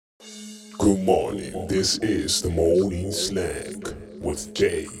Good morning, this is the morning slang with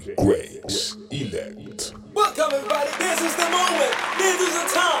J. Grace Elect. Welcome everybody, this is the moment, this is the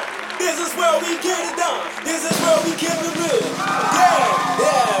time, this is where we get it done, this is where we keep it real.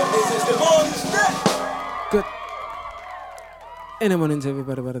 Yeah, this is the morning snack. Good. And morning to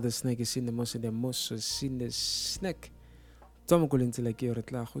everybody, but the snake is in the most is in the snack. Tom Kulin like you're at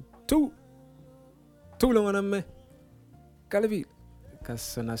Laho. Two long on me. Calavi.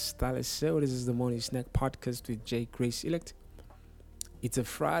 Casana Style. So, this is the morning snack podcast with J. Grace Elect. It's a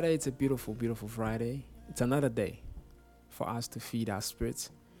Friday, it's a beautiful, beautiful Friday. It's another day for us to feed our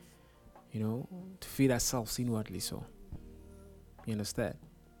spirits, to feed ourselves inwardly. So, you understand?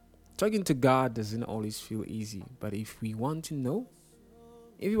 Talking to God doesn't always feel easy, but if you want to know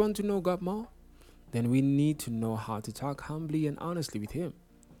God more, then we need to know how to talk humbly and honestly with Him.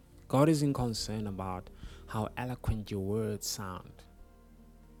 God isn't concerned about how eloquent your words sound.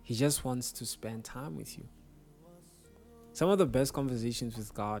 He just wants to spend time with you. Some of the best conversations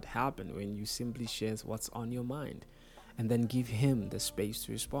with God happen when you simply share what's on your mind and then give Him the space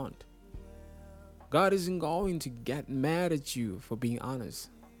to respond. God isn't going to get mad at you for being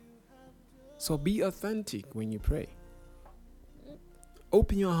honest. So be authentic when you pray.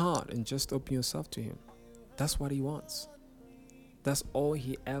 Open your heart and just open yourself to Him. That's what He wants. That's all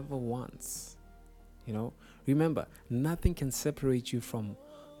He ever wants. Remember, nothing can separate you from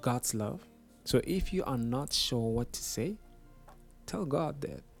God's love. So if you are not sure what to say, tell God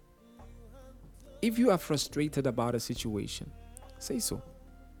that. If you are frustrated about a situation, say so.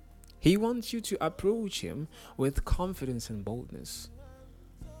 He wants you to approach Him with confidence and boldness.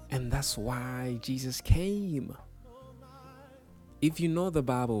 And that's why Jesus came. If you know the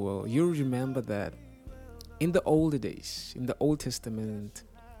Bible well, you'll remember that in the older days, in the Old Testament,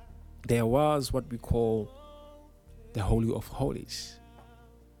 there was what we call the Holy of Holies.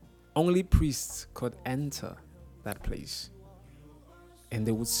 Only priests could enter that place. And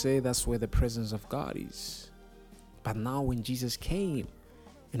they would say that's where the presence of God is. But now when Jesus came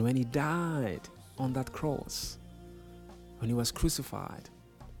and when He died on that cross, when He was crucified,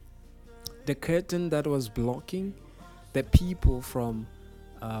 the curtain that was blocking the people from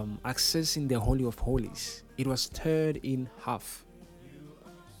accessing the Holy of Holies, it was teared in half.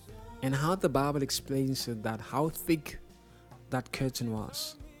 And how the Bible explains it, that how thick that curtain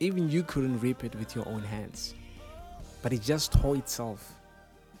was, even you couldn't rip it with your own hands. But it just tore itself.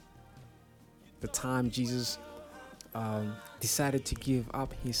 The time Jesus decided to give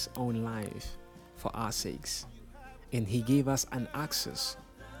up His own life for our sakes. And He gave us an access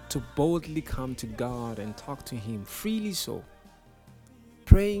to boldly come to God and talk to Him freely so.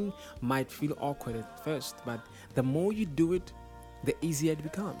 Praying might feel awkward at first, but the more you do it, the easier it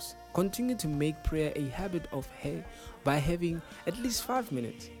becomes. Continue to make prayer a habit by having at least 5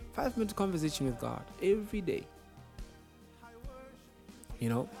 minutes. 5-minute conversation with God every day.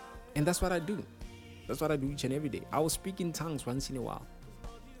 And that's what I do. That's what I do each and every day. I will speak in tongues once in a while.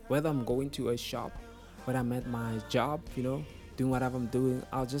 Whether I'm going to a shop, whether I'm at my job, doing whatever I'm doing,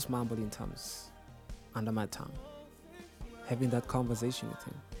 I'll just mumble in tongues under my tongue, having that conversation with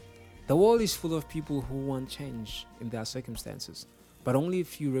Him. The world is full of people who want change in their circumstances, but only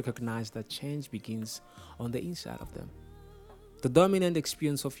if you recognize that change begins on the inside of them. The dominant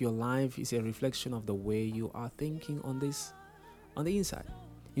experience of your life is a reflection of the way you are thinking on the inside.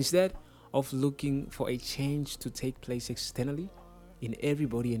 Instead of looking for a change to take place externally in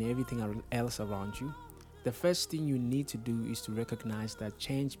everybody and everything else around you, the first thing you need to do is to recognize that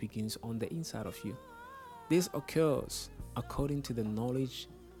change begins on the inside of you. This occurs according to the knowledge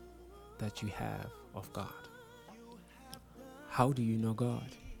that you have of God. How do you know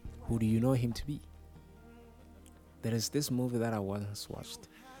God? Who do you know Him to be? There is this movie that I once watched,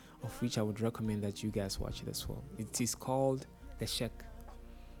 of which I would recommend that you guys watch it as well. It is called The Shack.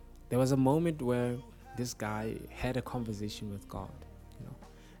 There was a moment where this guy had a conversation with God,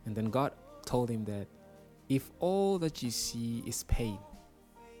 and then God told him that if all that you see is pain,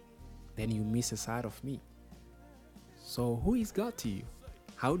 then you miss a side of me. So who is God to you?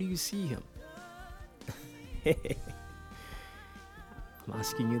 How do you see Him? I'm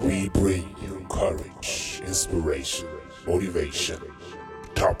asking you that. We bring you courage, inspiration, motivation,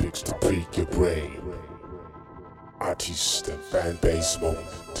 topics to pick your brain, artist and fan base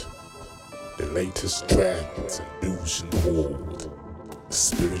moment, the latest trends and news in the world,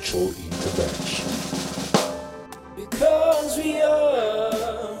 spiritual intervention. Because we are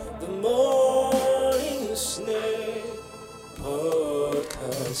the morning snack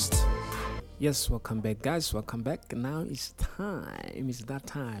podcast. Yes, welcome back, guys. Welcome back. Now it's time. It's that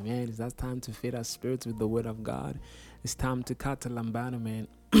time, man. It's that time to feed our spirits with the word of God. It's time to cut the lambano, man.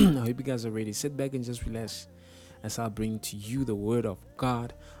 I hope you guys are ready. Sit back and just relax as I bring to you the word of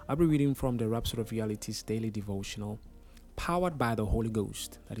God. I'll be reading from the Rhapsody of Realities daily devotional, powered by the Holy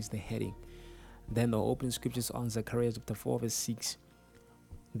Ghost. That is the heading. Then the opening scriptures on Zechariah chapter 4 verse 6.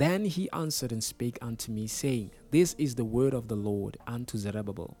 Then he answered and spake unto me, saying, This is the word of the Lord unto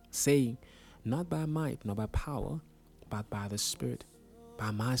Zerubbabel, saying, Not by might nor by power, but by the Spirit,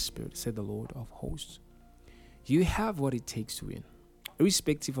 by my Spirit, said the Lord of hosts. You have what it takes to win,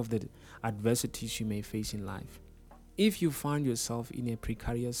 irrespective of the adversities you may face in life. If you find yourself in a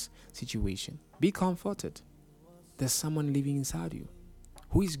precarious situation, be comforted. There's someone living inside you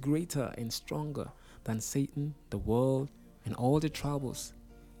who is greater and stronger than Satan, the world, and all the troubles,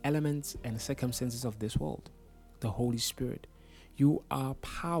 elements, and circumstances of this world. The Holy Spirit. You are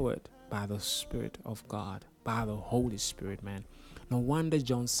powered by the Spirit of God, by the Holy Spirit, man. No wonder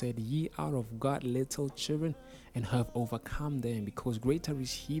John said, Ye are of God little children, and have overcome them, because greater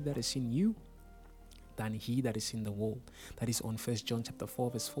is he that is in you than he that is in the world. That is on 1 John chapter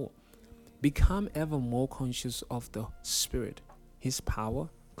 4 verse 4. Become ever more conscious of the Spirit, his power,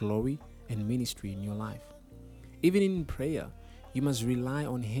 glory, and ministry in your life. Even in prayer, you must rely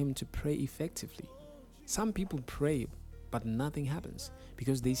on him to pray effectively. Some people pray, but nothing happens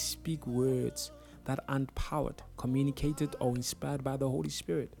because they speak words that aren't powered, communicated, or inspired by the Holy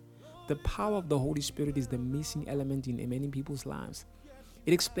Spirit. The power of the Holy Spirit is the missing element in many people's lives.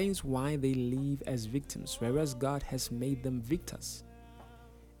 It explains why they live as victims, whereas God has made them victors.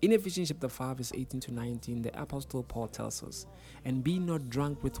 In Ephesians chapter 5 verse 18 to 19, the Apostle Paul tells us, And be not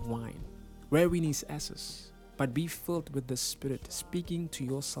drunk with wine, wherein is excess, but be filled with the Spirit, speaking to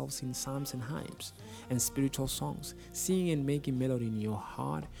yourselves in psalms and hymns and spiritual songs, singing and making melody in your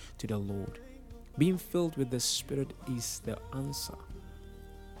heart to the Lord. Being filled with the Spirit is the answer.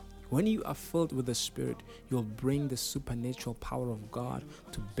 When you are filled with the Spirit, you'll bring the supernatural power of God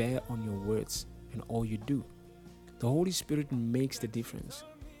to bear on your words and all you do. The Holy Spirit makes the difference.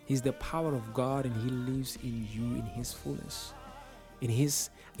 He's the power of God, and he lives in you in his fullness, in his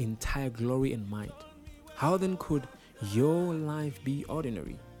entire glory and might. How then could your life be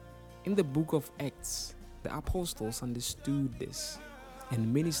ordinary? In the book of Acts, the apostles understood this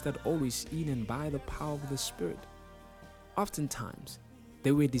and ministered always in and by the power of the Spirit. Oftentimes,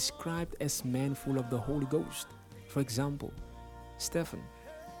 they were described as men full of the Holy Ghost. For example, Stephen.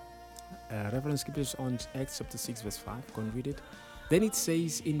 Reference scriptures on Acts chapter 6 verse 5. Go and read it. Then it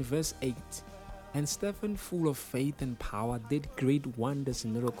says in verse 8, And Stephen, full of faith and power, did great wonders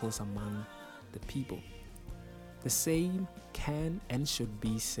and miracles among the people. The same can and should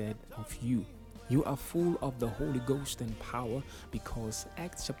be said of you. You are full of the Holy Ghost and power, because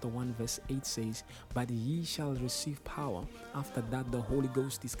Acts chapter 1 verse 8 says, But ye shall receive power after that the Holy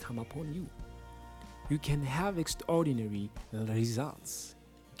Ghost is come upon you. You can have extraordinary results.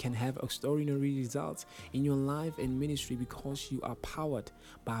 You can have extraordinary results in your life and ministry because you are powered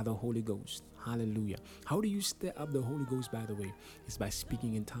by the Holy Ghost. Hallelujah. How do you stir up the Holy Ghost, by the way? It's by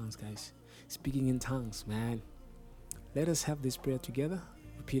speaking in tongues, guys. Speaking in tongues, man. Let us have this prayer together.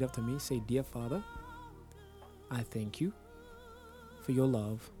 Repeat after me. Say, Dear Father, I thank you for your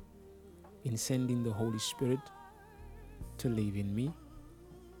love in sending the Holy Spirit to live in me.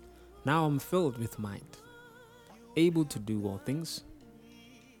 Now I'm filled with might, able to do all things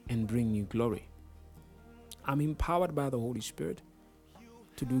and bring you glory. I'm empowered by the Holy Spirit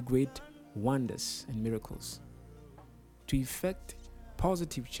to do great wonders and miracles, to effect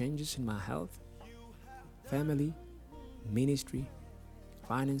positive changes in my health, family, ministry,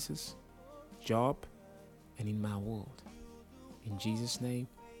 finances, job, and in my world. In Jesus' name,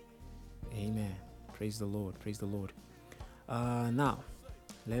 amen. Praise the Lord. Praise the Lord. Now,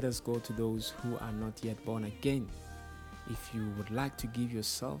 let us go to those who are not yet born again. If you would like to give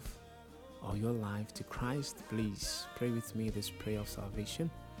yourself or your life to Christ, please pray with me this prayer of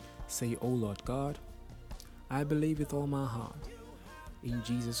salvation. Say, O Lord God, I believe with all my heart in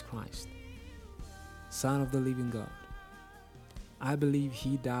Jesus Christ, Son of the living God. I believe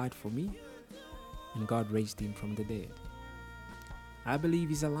he died for me and God raised him from the dead. I believe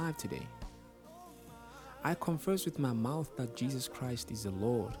he's alive today. I confess with my mouth that Jesus Christ is the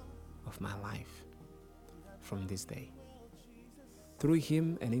Lord of my life from this day. Through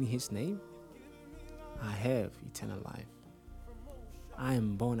him and in his name, I have eternal life. I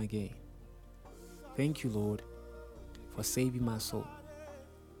am born again. Thank you, Lord, for saving my soul.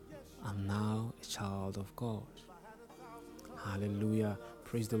 I'm now a child of God. Hallelujah.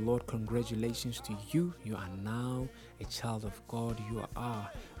 Praise the Lord. Congratulations to you. You are now a child of God. You are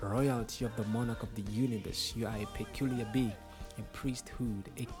royalty of the monarch of the universe. You are a peculiar being, a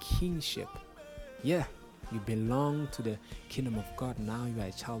priesthood, a kingship. Yeah, You belong to the kingdom of God. Now you are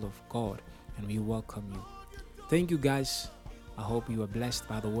a child of God, and we welcome you. Thank you, guys. I hope you are blessed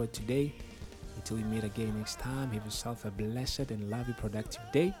by the word today. Until we meet again next time, have yourself a blessed and lovely, productive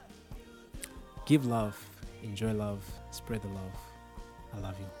day. Give love, enjoy love, spread the love. I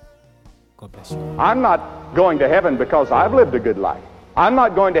love you. God bless you. I'm not going to heaven because I've lived a good life. I'm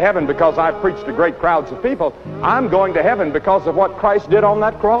not going to heaven because I've preached to great crowds of people. I'm going to heaven because of what Christ did on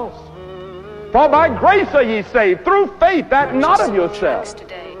that cross. For by grace are ye saved, through faith, that not of yourself,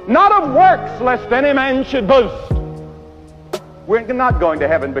 not of works, lest any man should boast. We're not going to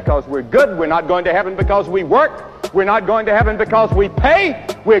heaven because we're good. We're not going to heaven because we work. We're not going to heaven because we pay.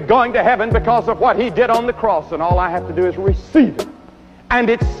 We're going to heaven because of what he did on the cross, and all I have to do is receive it. And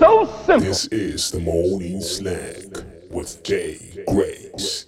it's so simple. This is the Morning Slang with Jay Grace.